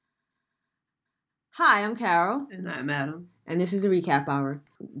Hi, I'm Carol. And I'm Adam. And this is the Recap Hour.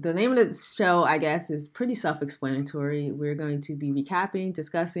 The name of the show, I guess, is pretty self explanatory. We're going to be recapping,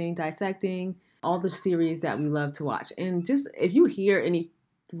 discussing, dissecting all the series that we love to watch. And just if you hear any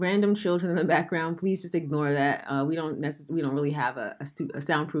random children in the background, please just ignore that. We don't really have a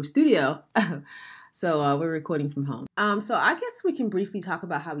soundproof studio. So we're recording from home. So I guess we can briefly talk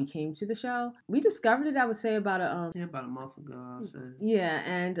about how we came to the show. We discovered it, I would say, about about a month ago, I'll say. Yeah,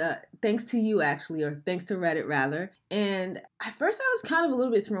 and thanks to you, actually, or thanks to Reddit, rather. And at first, I was kind of a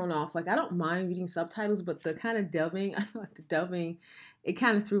little bit thrown off. Like, I don't mind reading subtitles, but the kind of dubbing, I thought the dubbing, it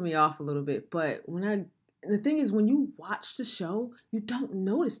kind of threw me off a little bit. But the thing is, when you watch the show, you don't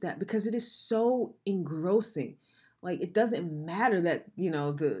notice that because it is so engrossing. Like, it doesn't matter that,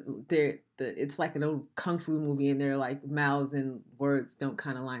 it's like an old kung fu movie and their like mouths and words don't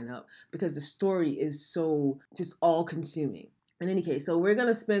kind of line up because the story is so just all consuming. In any case, so we're going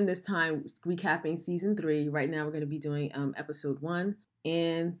to spend this time recapping season 3. Right now we're going to be doing episode 1.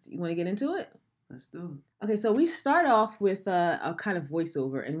 And you want to get into it? Let's do it. Okay, so we start off with a kind of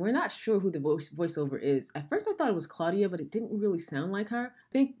voiceover, and we're not sure who the voiceover is. At first I thought it was Claudia, but it didn't really sound like her.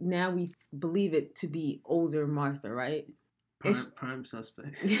 I think now we believe it to be older Martha, right? Prime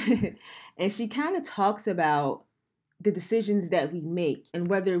suspect. And she kind of talks about the decisions that we make and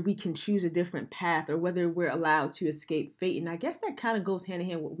whether we can choose a different path or whether we're allowed to escape fate. And I guess that kind of goes hand in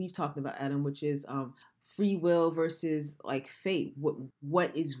hand with what we've talked about, Adam, which is free will versus like fate.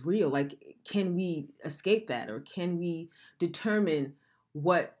 What is real? Like, can we escape that, or can we determine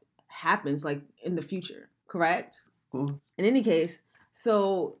what happens like in the future? Correct? Cool. In any case,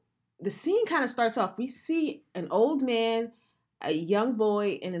 so the scene kind of starts off. We see an old man, a young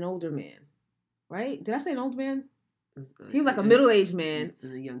boy, and an older man. Right? Did I say an old man? He's like a middle-aged man.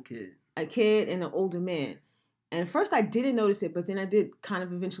 And a young kid. A kid and an older man. And at first I didn't notice it, but then I did kind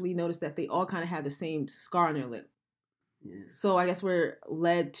of eventually notice that they all kind of have the same scar on their lip. Yeah. So I guess we're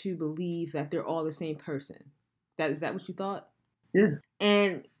led to believe that they're all the same person. Is that what you thought? Yeah.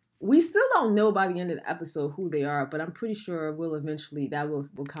 And we still don't know by the end of the episode who they are, but I'm pretty sure that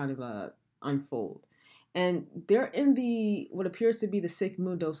will kind of unfold. And they're in what appears to be the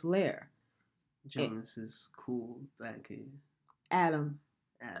Sigmundo's lair. Jonas's cool back here. Adam.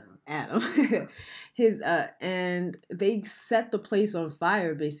 And they set the place on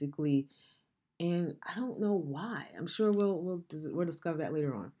fire basically, and I don't know why. I'm sure we'll discover that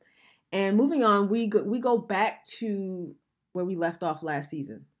later on. And moving on, we go back to where we left off last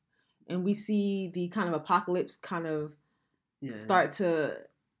season, and we see the kind of apocalypse kind of start to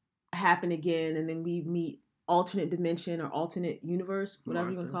happen again, and then we meet alternate dimension or alternate universe, whatever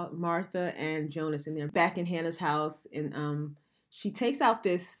you want to call it, Martha and Jonas, and they're back in Hannah's house, and she takes out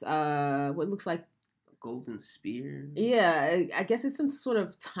this what looks like a golden spear. Yeah, I guess it's some sort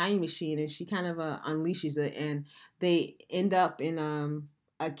of time machine, and she kind of unleashes it, and they end up in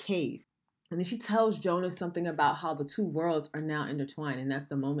a cave. And then she tells Jonas something about how the two worlds are now intertwined, and that's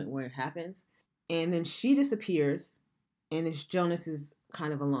the moment where it happens. And then she disappears, and then Jonas is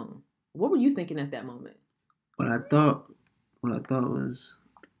kind of alone. What were you thinking at that moment? What I thought was,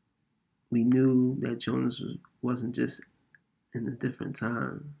 we knew that Jonas wasn't just in a different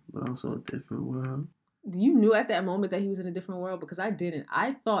time, but also a different world. You knew at that moment that he was in a different world? Because I didn't.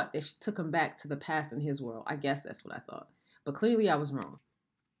 I thought that she took him back to the past in his world. I guess that's what I thought. But clearly I was wrong.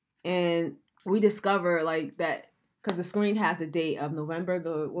 And we discover like that, because the screen has the date of November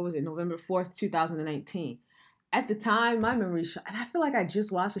 4th, 2019. At the time, my memory, and I feel like I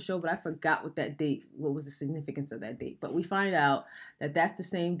just watched the show, but I forgot what was the significance of that date. But we find out that that's the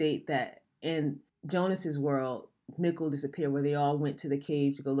same date that in Jonas's world, Mikkel disappeared, where they all went to the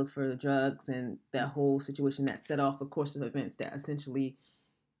cave to go look for the drugs, and that whole situation that set off a course of events that essentially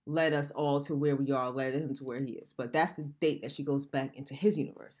led us all to where we are, led him to where he is. But that's the date that she goes back into his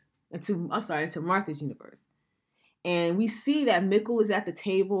universe, into Martha's universe. And we see that Mikkel is at the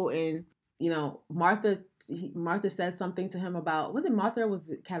table, and Martha said something to him about, was it Martha or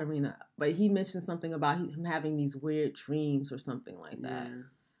was it Katerina? But he mentioned something about him having these weird dreams or something like that. Yeah.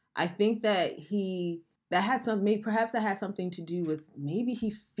 I think that perhaps that had something to do with, maybe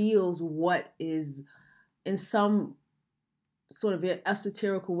he feels what is, in some sort of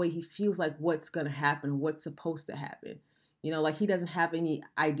esoterical way, he feels like what's going to happen, what's supposed to happen. Like he doesn't have any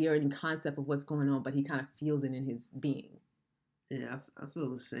idea or any concept of what's going on, but he kind of feels it in his being. Yeah, I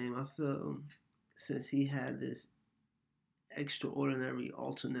feel the same. I feel since he had this extraordinary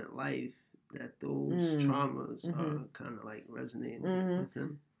alternate life, that those traumas are kind of like resonating with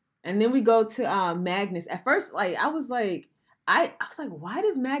him. And then we go to Magnus. At first, like I was like, I was like, why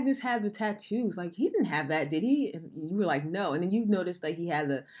does Magnus have the tattoos? Like, he didn't have that, did he? And you were like, no. And then you noticed that he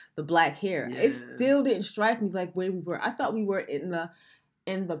had the black hair. Yeah. It still didn't strike me like where we were. I thought we were in the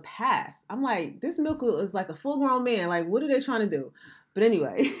past. I'm like, this Milko is like a full grown man. Like, what are they trying to do? But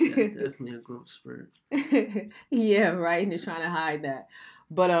anyway, yeah, definitely a growth spurt. Yeah, right. And they're trying to hide that.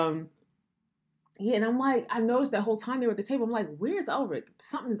 But yeah, and I'm like, I noticed that whole time they were at the table. I'm like, where's Elric?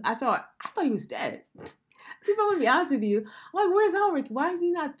 I thought he was dead. If I'm gonna be honest with you, I'm like, where's Elric? Why is he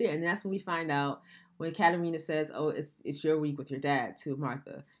not there? And that's when we find out when Katarina says, "Oh, it's your week with your dad" to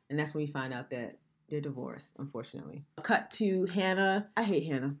Martha, and that's when we find out that they're divorced, unfortunately. Cut to Hannah. I hate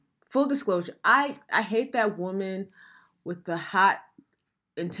Hannah. Full disclosure, I hate that woman with the hot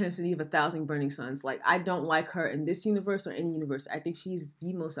intensity of 1,000 burning suns. Like, I don't like her in this universe or any universe. I think she's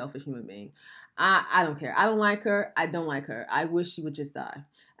the most selfish human being. I don't care. I don't like her. I don't like her. I wish she would just die.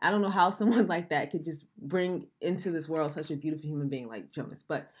 I don't know how someone like that could just bring into this world such a beautiful human being like Jonas,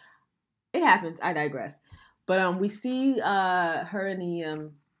 but it happens. I digress. But we see her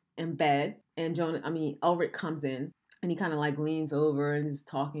in bed, and Ulrich comes in, and he kind of like leans over and is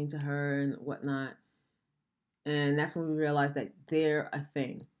talking to her and whatnot, and that's when we realize that they're a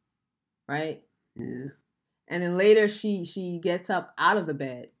thing, right? Yeah. And then later she gets up out of the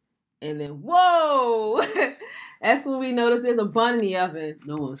bed, and then whoa. That's when we notice there's a bun in the oven.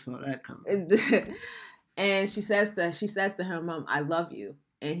 No one saw that coming. And she says to him, "Mom, I love you."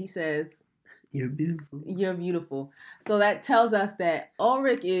 And he says, "You're beautiful. You're beautiful." So that tells us that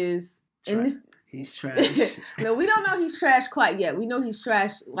Ulrich is in this. He's trash. No, we don't know he's trash quite yet. We know he's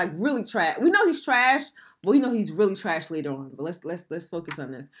trash, like really trash. We know he's trash, but we know he's really trash later on. But let's focus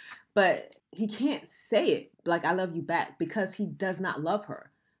on this. But he can't say it like "I love you" back because he does not love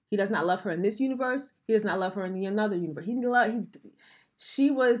her. He does not love her in this universe. He does not love her in the another universe. She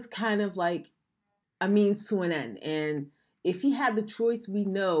was kind of like a means to an end. And if he had the choice, we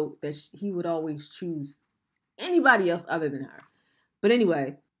know that he would always choose anybody else other than her. But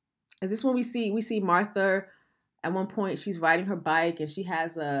anyway, is this when we see Martha at one point? She's riding her bike and she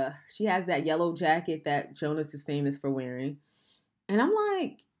has that yellow jacket that Jonas is famous for wearing. And I'm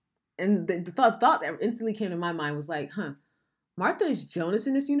like, and the thought that instantly came to my mind was like, Martha is Jonas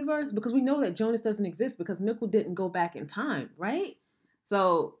in this universe? Because we know that Jonas doesn't exist because Mikkel didn't go back in time, right?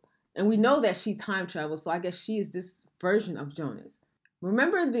 So, and we know that she time travels, so I guess she is this version of Jonas.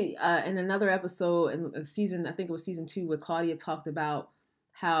 Remember in another episode in a season, I think it was season 2, where Claudia talked about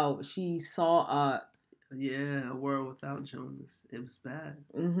how she saw a world without Jonas. It was bad.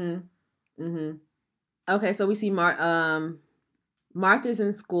 Okay, so we see Martha's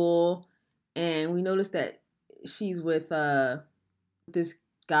in school, and we notice that she's with this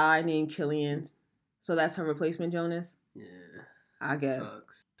guy named Killian. So that's her replacement, Jonas? Yeah. I guess.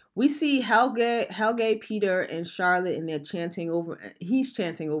 Sucks. We see Helge, Peter, and Charlotte, and they're chanting over. He's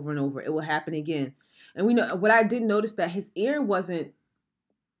chanting over and over. It will happen again. And we know what I did notice, that his ear wasn't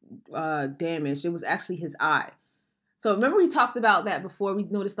damaged. It was actually his eye. So remember we talked about that before. We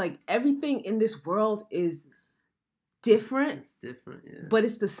noticed like everything in this world is different. It's different, yeah. But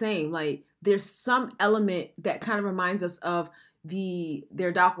it's the same. Like there's some element that kind of reminds us of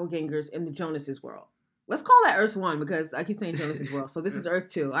their doppelgangers in the Jonas's world. Let's call that Earth 1 because I keep saying Jonas's world. So this is Earth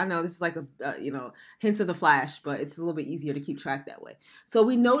 2. I know this is like hints of the Flash, but it's a little bit easier to keep track that way. So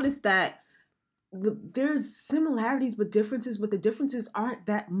we noticed that there's similarities but differences, but the differences aren't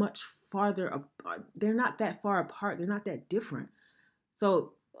that much farther apart. They're not that far apart. They're not that different.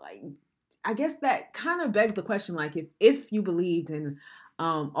 So like, I guess that kind of begs the question, like if you believed in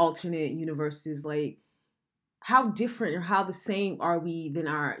alternate universes, like how different or how the same are we than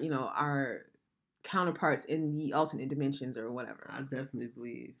our counterparts in the alternate dimensions or whatever? I definitely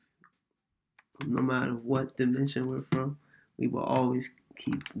believe no matter what dimension we're from, we will always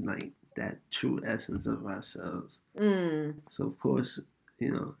keep like that true essence of ourselves. So of course,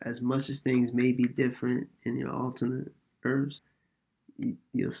 as much as things may be different in your alternate Earths,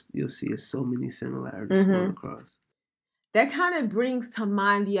 you'll see so many similarities going across. That kind of brings to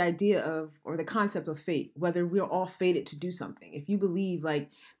mind the idea of, or the concept of fate, whether we're all fated to do something. If you believe like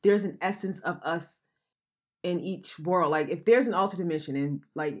there's an essence of us in each world, like if there's an alternate dimension and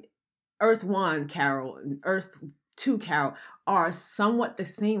like Earth 1 Carol and Earth 2 Carol are somewhat the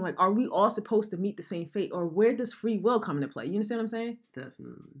same, like are we all supposed to meet the same fate, or where does free will come into play? You understand what I'm saying?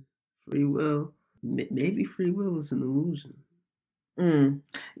 Definitely. Free will, maybe free will is an illusion.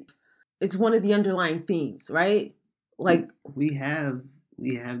 It's one of the underlying themes, right? Like we have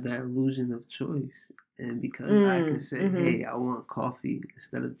that illusion of choice, and because I can say, hey, I want coffee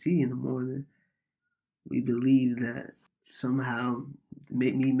instead of tea in the morning, we believe that somehow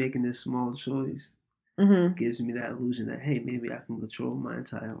me making this small choice gives me that illusion that, hey, maybe I can control my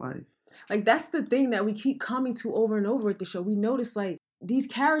entire life. Like, that's the thing that we keep coming to over and over at the show. We notice, like, these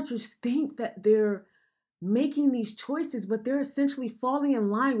characters think that they're making these choices, but they're essentially falling in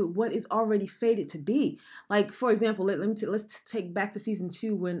line with what is already fated to be. Like, for example, let's take back to season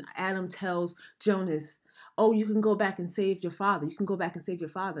 2 when Adam tells Jonas, oh, you can go back and save your father. You can go back and save your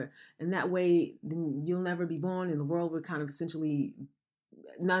father. And that way, then you'll never be born and the world would kind of essentially,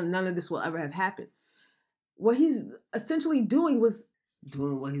 none of this will ever have happened. What he's essentially doing was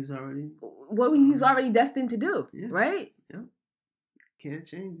doing what he's already destined to do, right? Yeah. Can't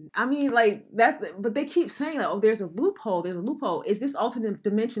change it. I mean, like that, but they keep saying that, oh, there's a loophole. There's a loophole. Is this alternate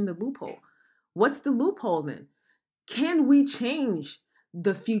dimension the loophole? What's the loophole then? Can we change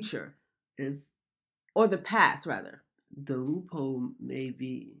the future? Or the past, rather? The loophole may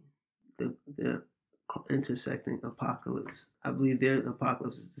be the intersecting apocalypse. I believe their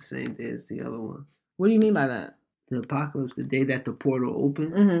apocalypse is the same day as the other one. What do you mean by that? The apocalypse, the day that the portal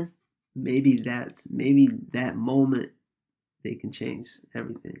opened, maybe that moment they can change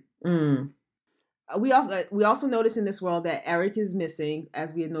everything. We also notice in this world that Eric is missing,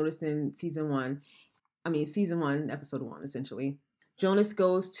 as we had noticed in season 1, episode 1, essentially. Jonas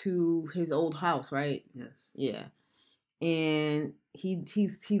goes to his old house, right? Yes. Yeah. And he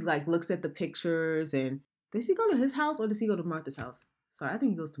like looks at the pictures, and does he go to his house or does he go to Martha's house? Sorry, I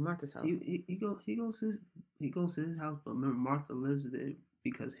think he goes to Martha's house. He goes to his house, but remember Martha lives there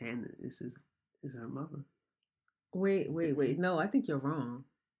because Hannah is her mother. Wait. No, I think you're wrong.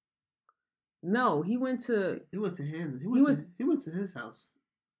 No, he went to Hannah. He went to his house.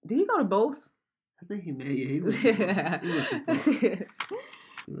 Did he go to both? I think he may. Yeah, he went to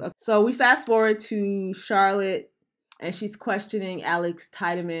both. So we fast forward to Charlotte, and she's questioning Alex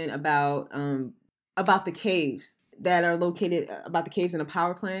Tiedemann about the caves that are located, about the caves in a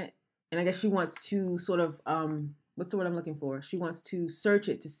power plant. And I guess she wants to sort of, what's the word I'm looking for? She wants to search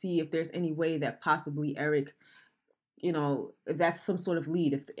it to see if there's any way that possibly Eric, if that's some sort of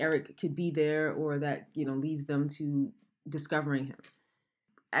lead, if Eric could be there, or that, leads them to discovering him.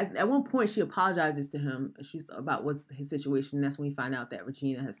 At one point, she apologizes to him. She's about what's his situation. And that's when we find out that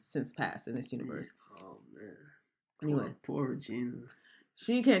Regina has since passed in this universe. Oh, man. Anyway. Poor Regina.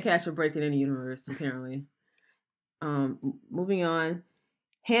 She can't catch a break in any universe, apparently. Moving on.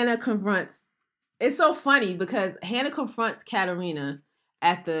 Hannah confronts... It's so funny because Hannah confronts Katerina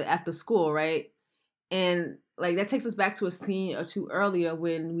at the school, right? And like that takes us back to a scene or two earlier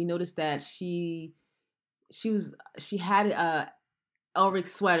when we noticed that she had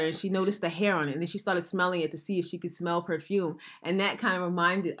Ulrich's sweater, and she noticed the hair on it, and then she started smelling it to see if she could smell perfume. And that kind of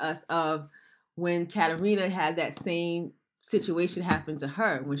reminded us of when Katerina had that same situation happen to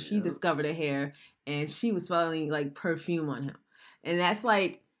her when she discovered a hair and she was smelling like perfume on him. And that's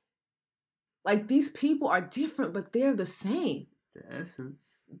like these people are different, but they're the same. The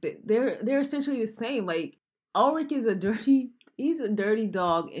essence. They're essentially the same. Like Ulrich is he's a dirty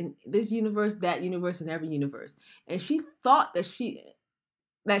dog in this universe, that universe, and every universe. And she thought that she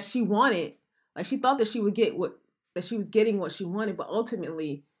wanted, like she thought that she would get that she was getting what she wanted, but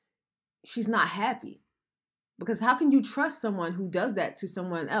ultimately she's not happy. Because how can you trust someone who does that to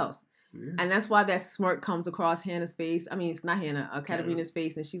someone else? Yeah. And that's why that smirk comes across Hannah's face. I mean, it's not Hannah, Katerina's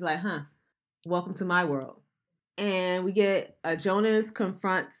face, and she's like, welcome to my world. And we get Jonas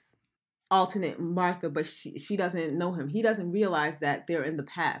confronts alternate Martha, but she doesn't know him. He doesn't realize that they're in the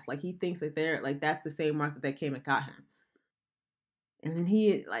past. Like he thinks that they're like that's the same Martha that came and got him. And then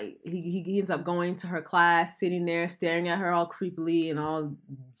he ends up going to her class, sitting there staring at her all creepily and all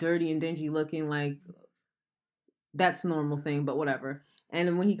dirty and dingy looking, like that's a normal thing, but whatever. And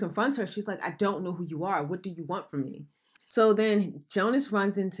then when he confronts her, she's like, I don't know who you are. What do you want from me? So then Jonas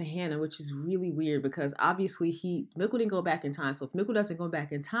runs into Hannah, which is really weird because obviously Mikkel didn't go back in time. So if Mikkel doesn't go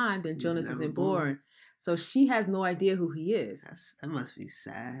back in time, then Jonas isn't born. So she has no idea who he is. That must be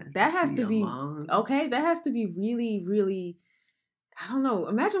sad. That has to be, okay, that has to be really, really, I don't know.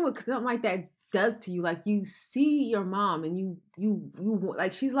 Imagine what something like that does to you. Like you see your mom and you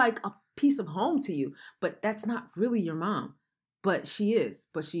like she's like a piece of home to you, but that's not really your mom. But she is,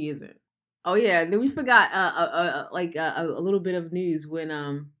 but she isn't. Oh yeah, then we forgot a little bit of news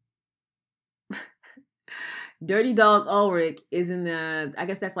when Dirty Dog Ulrich is in the, I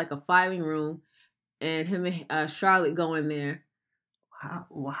guess that's like a filing room, and him and Charlotte go in there.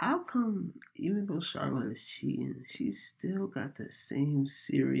 How come even though Charlotte is cheating, she's still got the same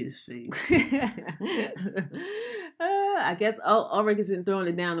serious face? I guess Ulrich isn't throwing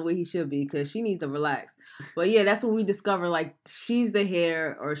it down the way he should be because she needs to relax. But yeah, that's when we discover like she's the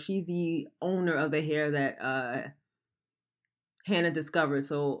hair, or she's the owner of the hair that Hannah discovered.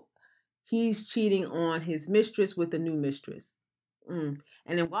 So he's cheating on his mistress with a new mistress. And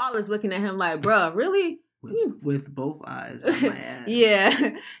then Wallace looking at him like, bruh, really? With both eyes on my ass. Yeah.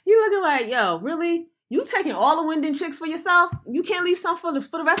 He looking like, yo, really? You taking all the Wyndham chicks for yourself? You can't leave some for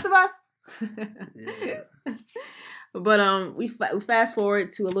the rest of us? Yeah. But we fast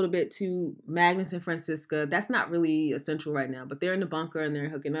forward to a little bit to Magnus and Francisca. That's not really essential right now, but they're in the bunker and they're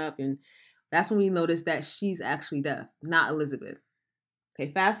hooking up, and that's when we notice that she's actually deaf, not Elizabeth.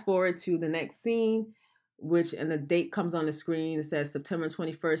 Okay, fast forward to the next scene, and the date comes on the screen. It says September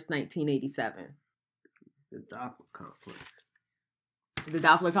 21st, 1987. The Doppler complex. The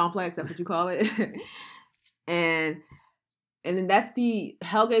Doppler complex, that's what you call it. and then that's the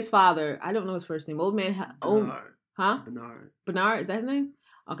Helge's father. I don't know his first name. Old man. Bernard. Huh? Bernard, is that his name?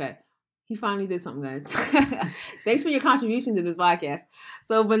 Okay. He finally did something, guys. Thanks for your contribution to this podcast.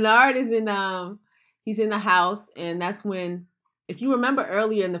 So Bernard is he's in the house, and that's when, if you remember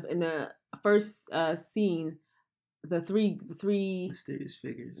earlier in the first scene, the three mysterious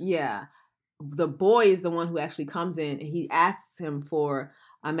figures. Yeah. The boy is the one who actually comes in, and he asks him for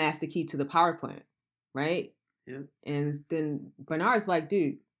a master key to the power plant, right? Yeah. And then Bernard's like,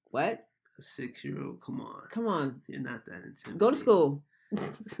 dude, what? A 6-year-old, come on. You're not that intimidating. Go to school.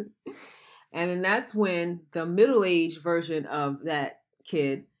 And then that's when the middle-aged version of that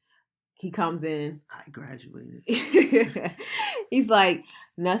kid, he comes in. I graduated. He's like,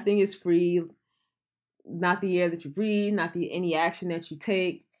 nothing is free. Not the air that you breathe, not any action that you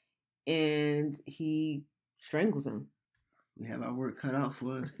take. And he strangles him. We have our work cut out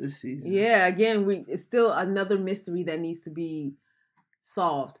for us this season. Yeah, again, it's still another mystery that needs to be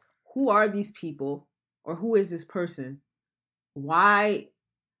solved. Who are these people? Or who is this person? Why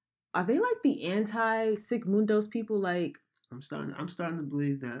are they like the anti-Sigmundos people? Like, I'm starting to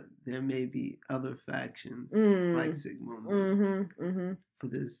believe that there may be other factions like Sigmundos for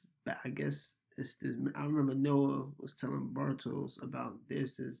this. I guess it's this. I remember Noah was telling Bartos about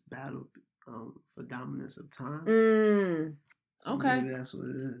there's this battle for dominance of time. So okay, maybe that's what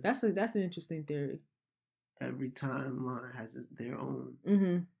it is. That's an interesting theory. Every timeline has their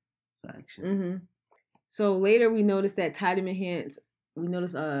own faction. So later we notice that Tiedemann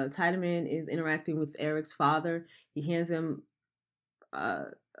Tiedemann is interacting with Eric's father. He hands him a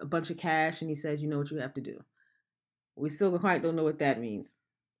bunch of cash and he says, you know what you have to do. We still quite don't know what that means.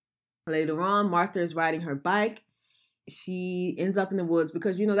 Later on, Martha is riding her bike. She ends up in the woods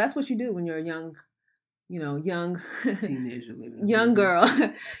because, that's what you do when you're a young teenager, young girl.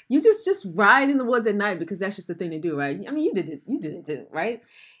 You just ride in the woods at night because that's just the thing to do, right? I mean, you did it too, right?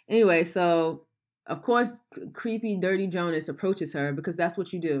 Anyway, so of course, creepy, dirty Jonas approaches her because that's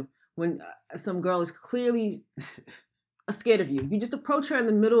what you do when some girl is clearly scared of you. You just approach her in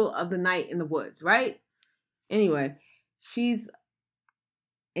the middle of the night in the woods, right? Anyway, he's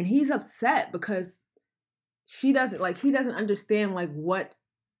upset because he doesn't understand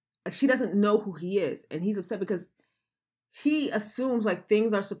she doesn't know who he is. And he's upset because he assumes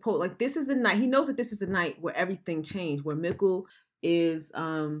things are supposed, this is the night. He knows that this is the night where everything changed, where Mikkel is,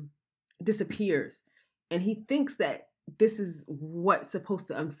 disappears. And he thinks that this is what's supposed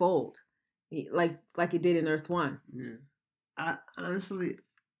to unfold. Like it did in Earth 1. Yeah. I honestly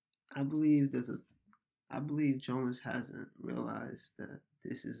believe Jonas hasn't realized that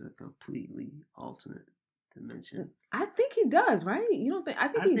this is a completely alternate dimension. I think he does, right? You don't think? I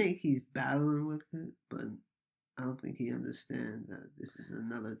think he's battling with it, but I don't think he understands that this is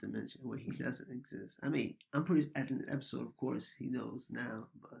another dimension where he doesn't exist. I mean, I'm pretty at an episode, of course, he knows now,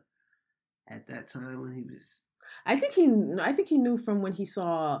 but at that time when he was, I think he knew from when he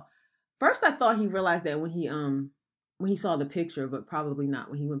saw. First, I thought he realized that when he saw the picture, but probably not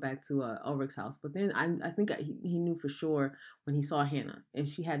when he went back to Ulrich's house. But then I think he knew for sure when he saw Hannah, and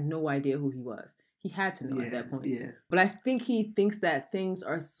she had no idea who he was. He had to know at that point. Yeah. But I think he thinks that things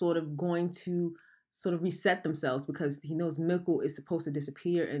are sort of going to sort of reset themselves because he knows Mikkel is supposed to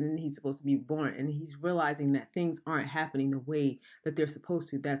disappear and then he's supposed to be born. And he's realizing that things aren't happening the way that they're supposed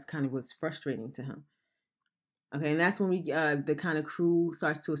to. That's kind of what's frustrating to him. Okay, and that's when the kind of crew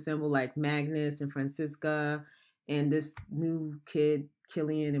starts to assemble, like Magnus and Francisca and this new kid,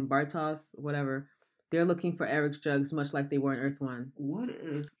 Killian and Bartos, whatever. They're looking for Eric's drugs, much like they were in Earth 1. What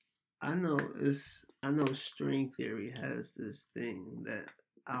if... I know string theory has this thing that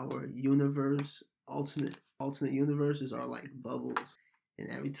our universe, alternate universes are like bubbles. And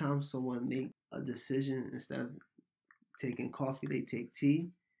every time someone makes a decision, instead of taking coffee, they take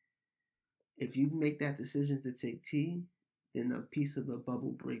tea. If you make that decision to take tea, then a piece of the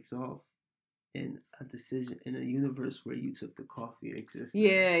bubble breaks off. And a decision in a universe where you took the coffee exists.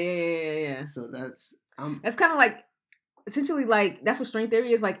 Yeah. So that's... That's kind of like essentially, like, that's what string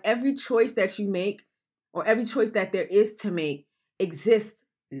theory is. Like, every choice that you make, or every choice that there is to make, exists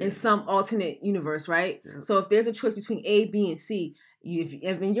in some alternate universe, right? Yeah. So if there's a choice between A, B, and C,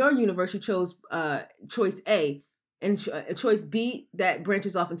 if in your universe you chose choice A, and choice B that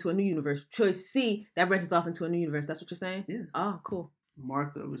branches off into a new universe, choice C that branches off into a new universe. That's what you're saying? Yeah. Oh, cool.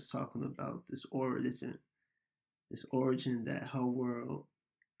 Martha was talking about this origin that her world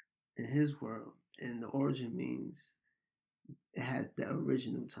and his world, and the origin means it had the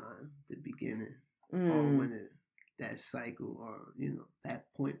original time, the beginning, or when that cycle, or that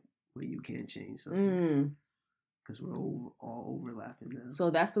point where you can't change something, because we're all overlapping now. So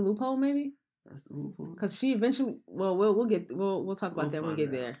that's the loophole, maybe. That's the loophole. Because she eventually, well, we'll talk about that when we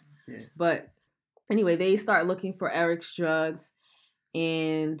get there. Yeah. But anyway, they start looking for Eric's drugs,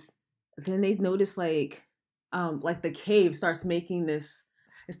 and then they notice like the cave starts making this.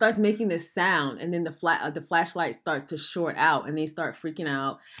 It starts making this sound, and then the flashlight starts to short out, and they start freaking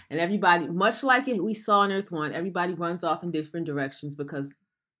out. And everybody, much like it we saw in Earth 1, everybody runs off in different directions because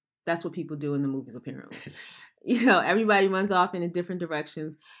that's what people do in the movies, apparently. Everybody runs off in different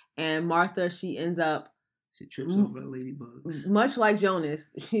directions. And Martha, she ends up... She trips over a ladybug. Much like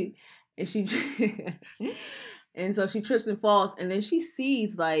Jonas. And so she trips and falls, and then she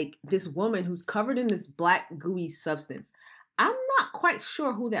sees like this woman who's covered in this black gooey substance. I'm not quite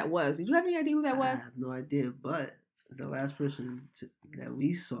sure who that was. Did you have any idea who that was? I have no idea, but the last person that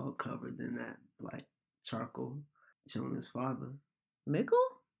we saw covered in that black charcoal, Jonah's father. Mikkel?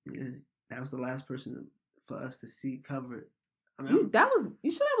 Yeah, that was the last person for us to see covered. I mean, you sure that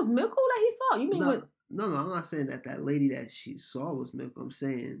was Mikkel that he saw? You mean No, I'm not saying that lady that she saw was Mikkel. I'm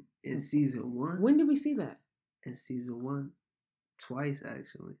saying in season 1. When did we see that? In season 1, twice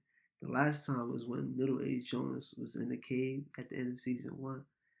actually. The last time was when middle-aged Jonas was in the cave at the end of season 1.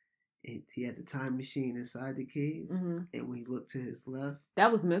 And he had the time machine inside the cave. Mm-hmm. And when he looked to his left...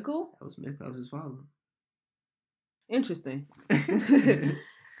 That was Mikkel? That was Mikkel. That was his father. Interesting. Because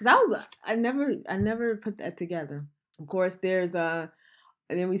I never put that together. Of course, there's and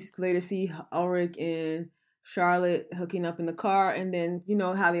then we later see Ulrich and Charlotte hooking up in the car, and then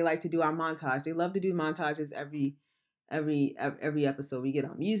how they like to do our montage. They love to do montages every episode. We get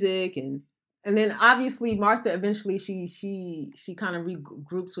our music, and then obviously Martha eventually she kind of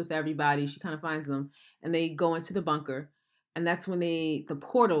regroups with everybody. She kind of finds them, and they go into the bunker, and that's when the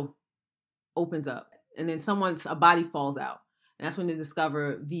portal opens up, and then a body falls out, and that's when they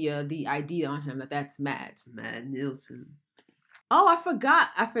discover via the ID on him that's Mads. Mads Nielsen. Oh, I forgot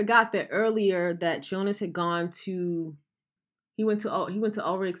that earlier that Jonas had gone to. He went to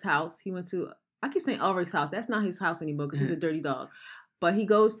Ulrich's house. I keep saying Ulrich's house. That's not his house anymore because he's a dirty dog. But he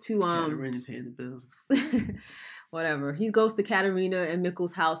goes to paying the bills. Whatever. He goes to Katarina and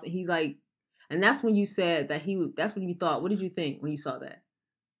Mikkel's house, and he's like, and that's when you said that that's when you thought. What did you think when you saw that?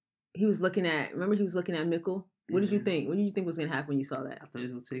 He was looking at Mikkel. What did you think? What did you think was gonna happen when you saw that? I thought he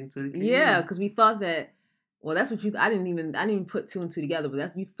was gonna take him to the cave. Yeah, because we thought that. Well, that's what I didn't even put 2 and 2 together,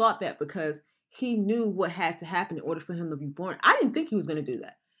 but you thought that because he knew what had to happen in order for him to be born. I didn't think he was going to do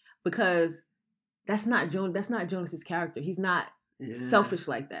that because that's not Jonas's character. He's not selfish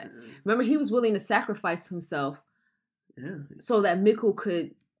like that. Yeah. Remember, he was willing to sacrifice himself so that Mikkel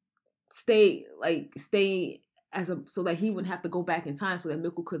could stay so that he wouldn't have to go back in time, so that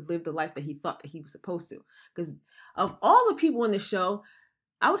Mikkel could live the life that he thought that he was supposed to. Because of all the people in the show,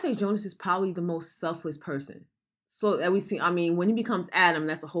 I would say Jonas is probably the most selfless person. So that we see, I mean, when he becomes Adam,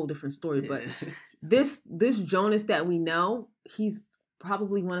 that's a whole different story. But this Jonas that we know, he's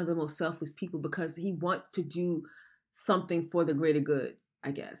probably one of the most selfless people because he wants to do something for the greater good, I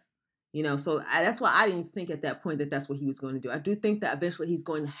guess. So that's why I didn't think at that point that that's what he was going to do. I do think that eventually he's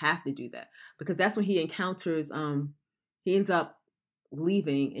going to have to do that because that's when he encounters, he ends up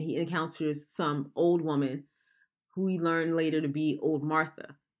leaving and he encounters some old woman who we learn later to be old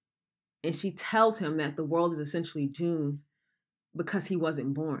Martha. And she tells him that the world is essentially doomed because he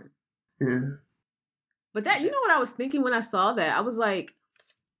wasn't born. Yeah. But that, what I was thinking when I saw that? I was like,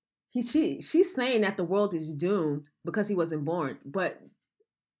 she's saying that the world is doomed because he wasn't born. But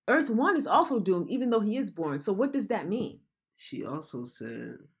Earth 1 is also doomed even though he is born. So what does that mean? She also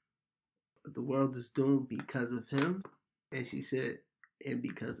said the world is doomed because of him. And she said, and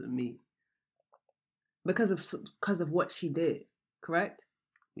because of me. Because of what she did, correct?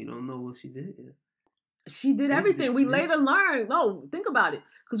 We don't know what she did yet. She did everything. We later learned. No, think about it.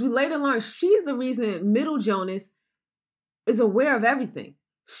 Because we later learned she's the reason Middle Jonas is aware of everything.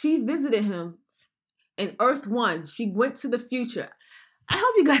 She visited him in Earth 1. She went to the future. I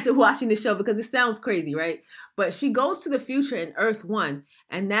hope you guys are watching the show because it sounds crazy, right? But she goes to the future in Earth 1,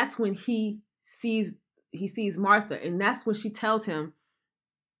 and that's when he sees he sees Martha, and that's when she tells him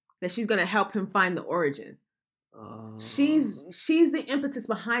that she's gonna help him find the origin. She's the impetus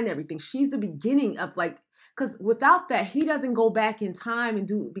behind everything. She's the beginning of like, because without that, he doesn't go back in time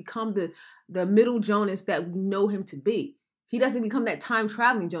and become the middle Jonas that we know him to be. He doesn't become that time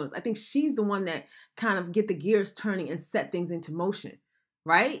traveling Jonas. I think she's the one that kind of get the gears turning and set things into motion,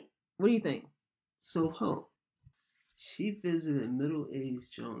 right? What do you think? So, she visited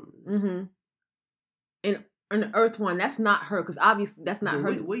middle-aged Jonas. Mm-hmm. In Earth 1, that's not her, because obviously that's not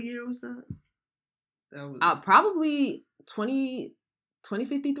her. What year was that? That was probably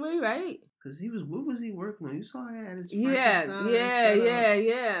 2053, right? Because what was he working on? You saw he had his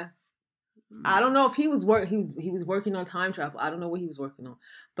yeah. I don't know if he was working on time travel. I don't know what he was working on,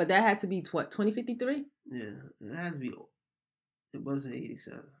 but that had to be 2053. Yeah, it had to be. It wasn't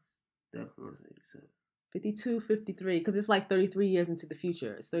 87. Definitely wasn't 87. 52, 53, because it's like 33 years into the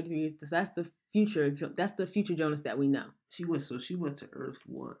future. It's 33 years. That's the future. That's the future Jonas that we know. She went to Earth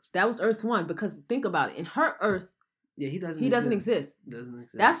 1. That was Earth 1, because think about it. In her Earth, yeah, he doesn't exist. Doesn't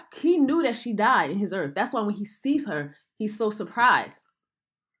exist. He knew that she died in his Earth. That's why when he sees her, he's so surprised,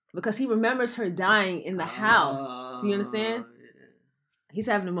 because he remembers her dying in the house. Do you understand? Yeah. He's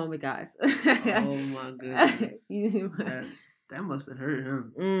having a moment, guys. Oh my goodness. That must have hurt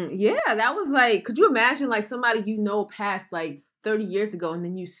him. Yeah, that was like, could you imagine like somebody you know passed like 30 years ago and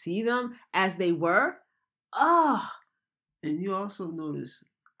then you see them as they were? Oh. And you also notice,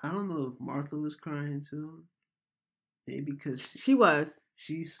 I don't know if Martha was crying too. Maybe because she was.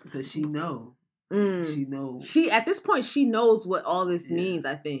 Because she know. She knows. She at this point she knows what all this means.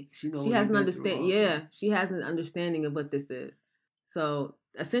 I think she has an understanding. Yeah, she has an understanding of what this is. So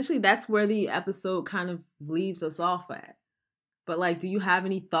essentially, that's where the episode kind of leaves us off at. But like, do you have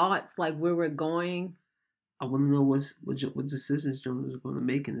any thoughts like where we're going? I want to know what decisions Jonas is going to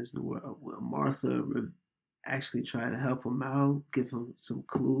make in this new world. Will Martha actually try to help him out, give him some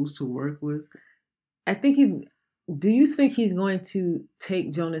clues to work with? I think do you think he's going to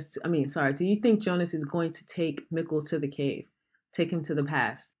take Jonas? Do you think Jonas is going to take Mikkel to the cave, take him to the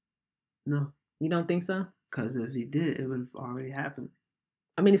past? No. You don't think so? Because if he did, it would have already happened.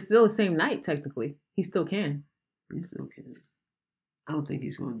 I mean, it's still the same night, technically. He still can. He still can. I don't think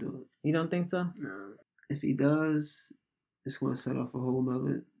he's going to do it. You don't think so? No. If he does, it's going to set off a whole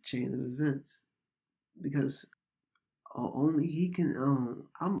nother chain of events. Because only he can.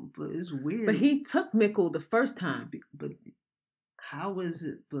 But it's weird. But he took Mikkel the first time. But how is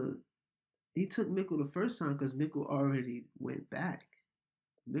it? But he took Mikkel the first time because Mikkel already went back.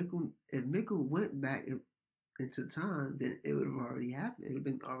 If Mikkel went back into time, then it would have already happened. It would have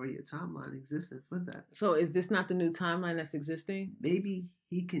been already a timeline existing for that. So is this not the new timeline that's existing? Maybe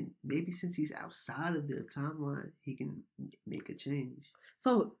since he's outside of their timeline, he can make a change.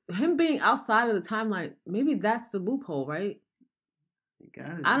 So him being outside of the timeline, maybe that's the loophole, right?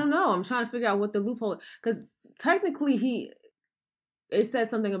 I don't know. I'm trying to figure out what the loophole, because technically it said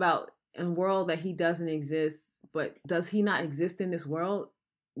something about a world that he doesn't exist, but does he not exist in this world?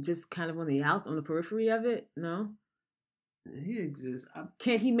 Just kind of on the periphery of it? No? He exists.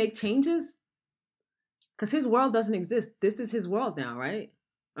 Can't he make changes? Because his world doesn't exist. This is his world now, right?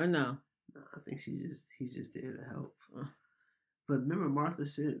 Or no? No, I think he's just there to help. But remember, Martha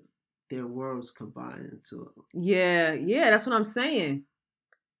said their worlds combine into. Yeah, that's what I'm saying.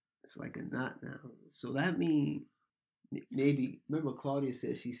 It's like a knot now. So that means maybe, remember Claudia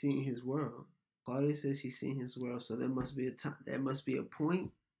said she's seeing his world. Claudia says she's seeing his world, so there must be a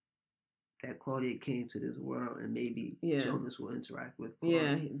point that Claudia came to this world, and maybe Jonas will interact with Claudia.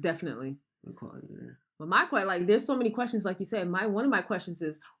 Yeah, definitely. With Claudia. But there's so many questions, like you said. One of my questions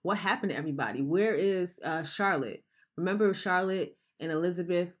is, what happened to everybody? Where is Charlotte? Remember Charlotte and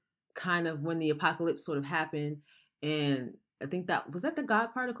Elizabeth, kind of when the apocalypse sort of happened, and I think was that the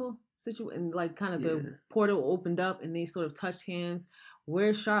God particle situation, and like kind of the portal opened up and they sort of touched hands.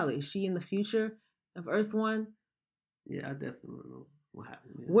 Where's Charlotte? Is she in the future of Earth 1? Yeah, I definitely don't know what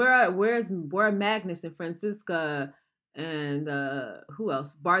happened. Yeah. Where are Magnus and Francisca and who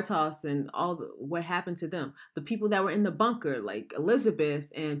else? Bartos and what happened to them? The people that were in the bunker, like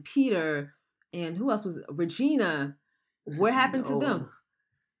Elizabeth and Peter, and who else was Regina? What happened to them?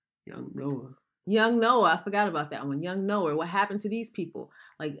 Young Noah. I forgot about that one. Young Noah. What happened to these people?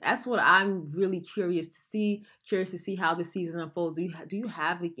 Like, that's what I'm really curious to see. Curious to see how this season unfolds. Do you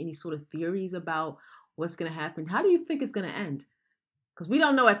have like any sort of theories about what's going to happen? How do you think it's going to end? Because we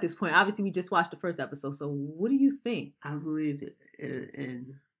don't know at this point. Obviously, we just watched the first episode. So what do you think? I believe it'll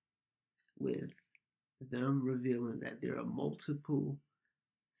end with them revealing that there are multiple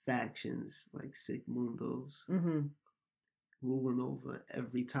factions, like Sigmundos, ruling over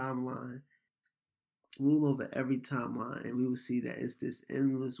every timeline, rule over every timeline, and we will see that it's this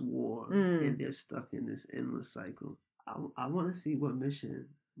endless war, and they're stuck in this endless cycle. I want to see what mission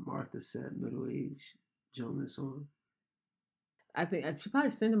Martha set middle-aged Jonas on. I think she probably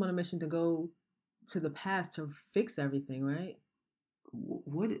sent him on a mission to go to the past to fix everything, right?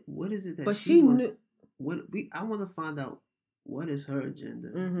 What is it that but she knew? I want to find out what is her agenda.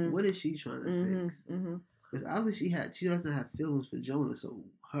 What is she trying to fix? Because obviously she doesn't have feelings for Jonas, so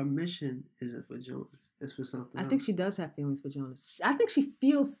her mission isn't for Jonas. It's for something else. I think she does have feelings for Jonas. I think she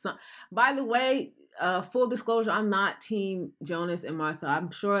feels some. By the way, full disclosure, I'm not team Jonas and Martha.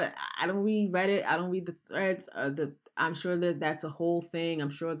 I'm sure I don't read Reddit. I don't read the threads. I'm sure that that's a whole thing. I'm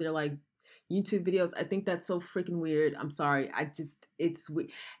sure they're like YouTube videos. I think that's so freaking weird. I'm sorry. It's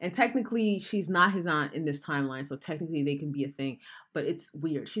weird. And technically, she's not his aunt in this timeline, so technically they can be a thing. But it's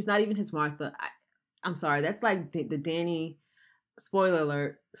weird. She's not even his Martha. I'm sorry. That's like the Danny. Spoiler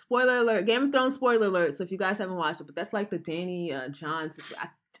alert, Game of Thrones spoiler alert. So if you guys haven't watched it, but that's like the Danny John situation.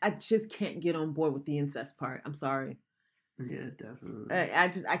 I just can't get on board with the incest part. I'm sorry. Yeah, definitely.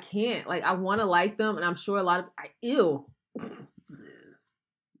 I can't. Like, I want to like them, and I'm sure a lot of ew. Yeah,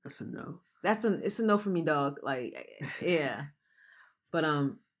 that's a no. It's a no for me, dog. Like, yeah. But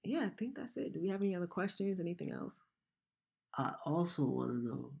yeah, I think that's it. Do we have any other questions? Anything else? I also want to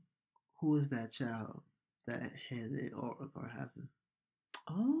know, who is that child that Hannah and Ulrich are having?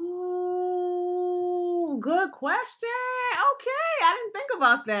 Oh, good question. Okay, I didn't think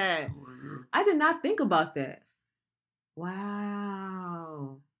about that. I did not think about that.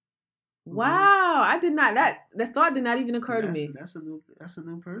 Wow. Wow, I did not. That thought did not even occur to me. That's a new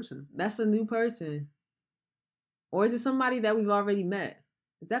person. That's a new person. Or is it somebody that we've already met?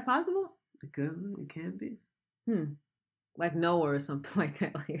 Is that possible? It can be. Like Noah or something like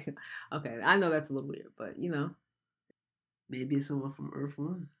that. Okay, I know that's a little weird, but maybe it's someone from Earth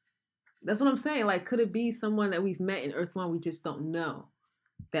 1. That's what I'm saying. Like, could it be someone that we've met in Earth 1? We just don't know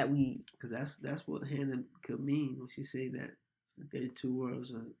that we. Because that's what Hannah could mean when she say that their two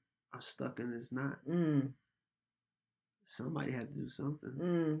worlds are stuck in this knot. Somebody had to do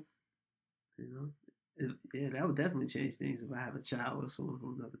something. Yeah, that would definitely change things if I have a child with someone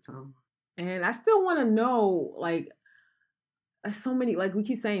from another time. And I still want to know, like, so many, like we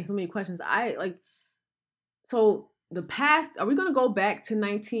keep saying, so many questions. So the past, are we going to go back to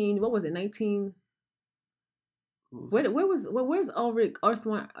 19, what was it, 19? Where's Ulrich, Earth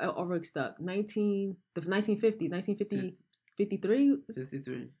 1, Ulrich stuck? The 1950s, 1950, 53?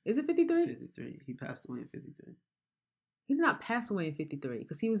 53. Is it 53? 53. He passed away in 53. He did not pass away in 53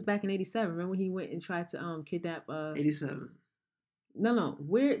 because he was back in 87. Remember when he went and tried to kidnap 87.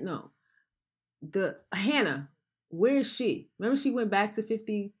 No. The Hannah, where is she? Remember she went back to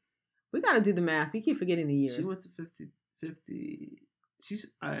 50. We got to do the math. We keep forgetting the years. She went to 50.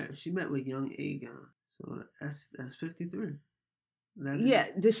 She met with young Aegon. So that's 53. Yeah.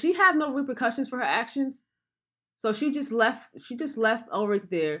 Does she have no repercussions for her actions? So she just left Ulrich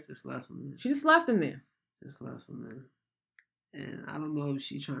there. She just left him there. And I don't know if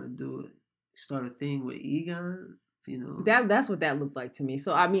she's trying to start a thing with Aegon. That's what that looked like to me.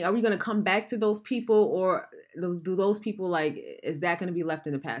 So I mean, are we going to come back to those people, or do those people, like, is that going to be left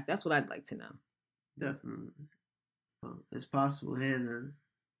in the past? That's what I'd like to know. Definitely. It's possible Hannah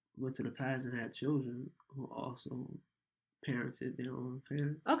went to the past and had children who also parented their own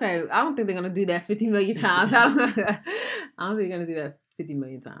parents. Okay, I don't think they're going to do that 50 million times. I don't think they're going to do that 50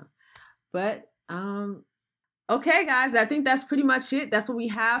 million times. But okay, guys, I think that's pretty much it. That's what we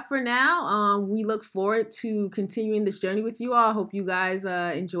have for now. We look forward to continuing this journey with you all. I hope you guys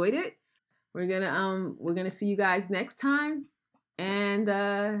enjoyed it. We're gonna see you guys next time. And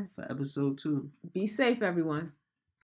for episode 2. Be safe, everyone.